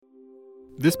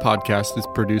This podcast is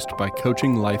produced by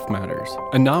Coaching Life Matters,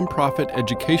 a nonprofit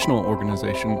educational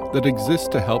organization that exists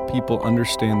to help people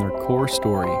understand their core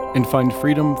story and find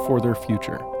freedom for their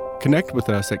future. Connect with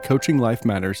us at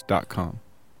coachinglifematters.com.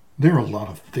 There are a lot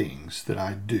of things that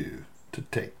I do to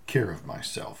take care of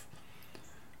myself.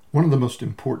 One of the most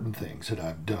important things that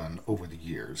I've done over the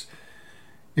years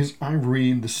is I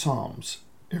read the Psalms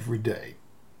every day.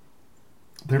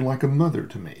 They're like a mother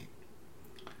to me.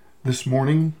 This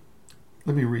morning,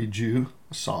 let me read you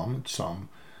a psalm. It's Psalm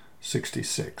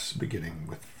 66, beginning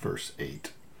with verse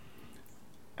 8.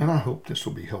 And I hope this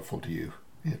will be helpful to you.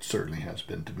 It certainly has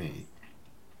been to me.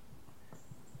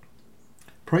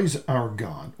 Praise our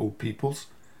God, O peoples.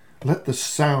 Let the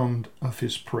sound of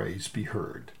his praise be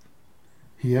heard.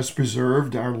 He has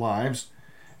preserved our lives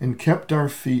and kept our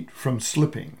feet from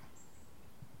slipping.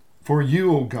 For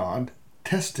you, O God,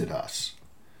 tested us.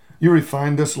 You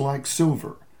refined us like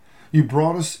silver. You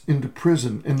brought us into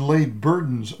prison and laid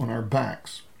burdens on our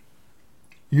backs.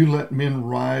 You let men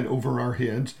ride over our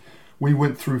heads. We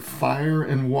went through fire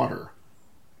and water,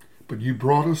 but you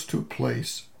brought us to a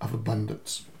place of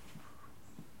abundance.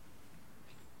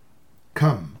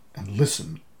 Come and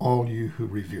listen, all you who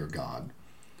revere God.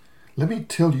 Let me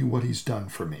tell you what he's done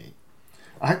for me.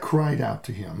 I cried out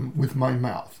to him with my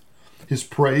mouth. His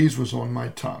praise was on my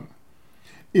tongue.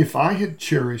 If I had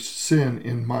cherished sin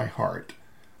in my heart,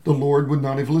 the Lord would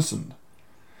not have listened.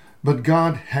 But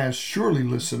God has surely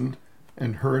listened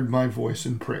and heard my voice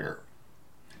in prayer.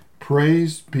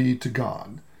 Praise be to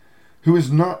God, who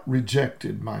has not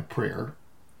rejected my prayer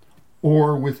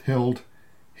or withheld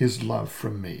his love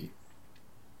from me.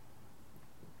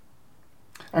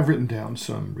 I've written down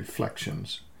some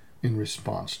reflections in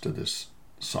response to this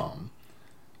psalm.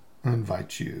 I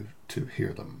invite you to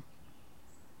hear them.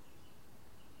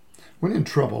 When in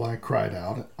trouble, I cried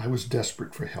out. I was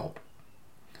desperate for help.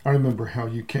 I remember how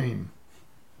you came.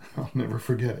 I'll never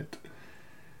forget it.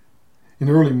 In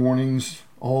the early mornings,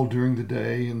 all during the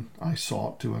day, and I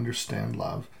sought to understand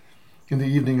love. In the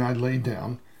evening, I lay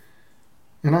down,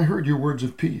 and I heard your words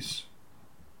of peace.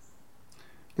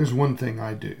 There's one thing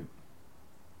I do.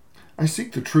 I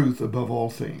seek the truth above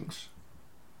all things.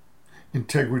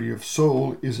 Integrity of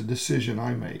soul is a decision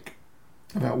I make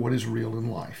about what is real in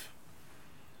life.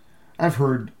 I've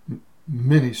heard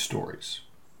many stories.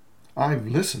 I've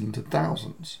listened to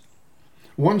thousands.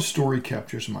 One story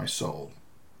captures my soul.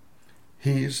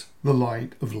 He's the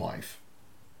light of life.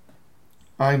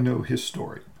 I know his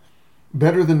story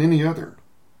better than any other.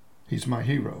 He's my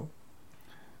hero.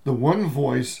 The one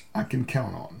voice I can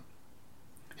count on.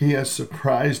 He has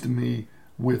surprised me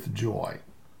with joy.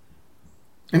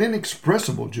 An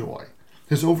inexpressible joy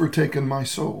has overtaken my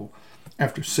soul.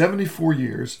 After 74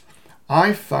 years,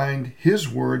 I find his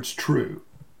words true.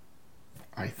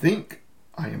 I think,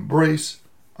 I embrace,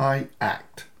 I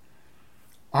act.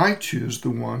 I choose the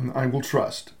one I will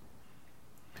trust.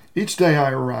 Each day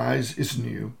I arise is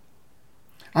new.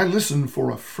 I listen for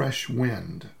a fresh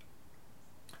wind.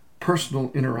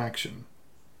 Personal interaction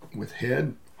with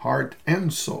head, heart,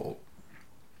 and soul.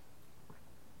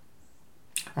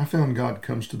 I found God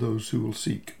comes to those who will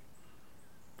seek.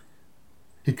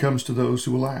 He comes to those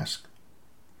who will ask.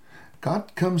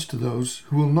 God comes to those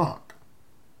who will knock.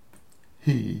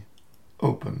 He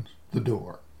opens the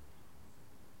door.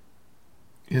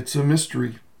 It's a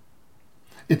mystery.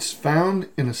 It's found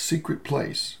in a secret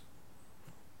place,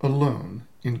 alone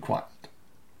in quiet.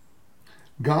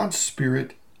 God's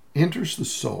Spirit enters the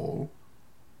soul.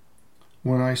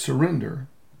 When I surrender,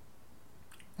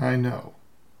 I know.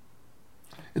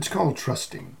 It's called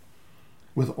trusting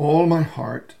with all my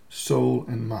heart, soul,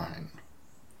 and mind.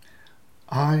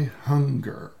 I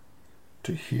hunger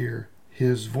to hear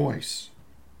his voice.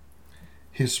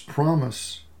 His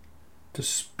promise to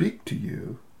speak to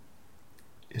you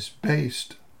is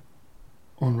based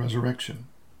on resurrection.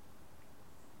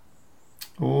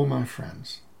 Oh, my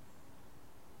friends,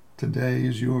 today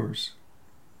is yours.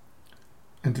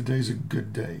 And today's a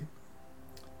good day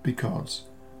because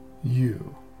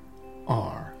you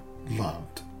are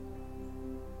loved.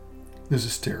 This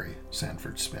is Terry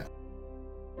Sanford Smith.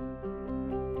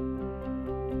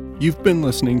 You've been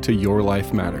listening to Your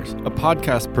Life Matters, a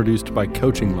podcast produced by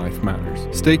Coaching Life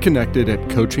Matters. Stay connected at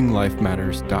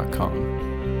coachinglifematters.com.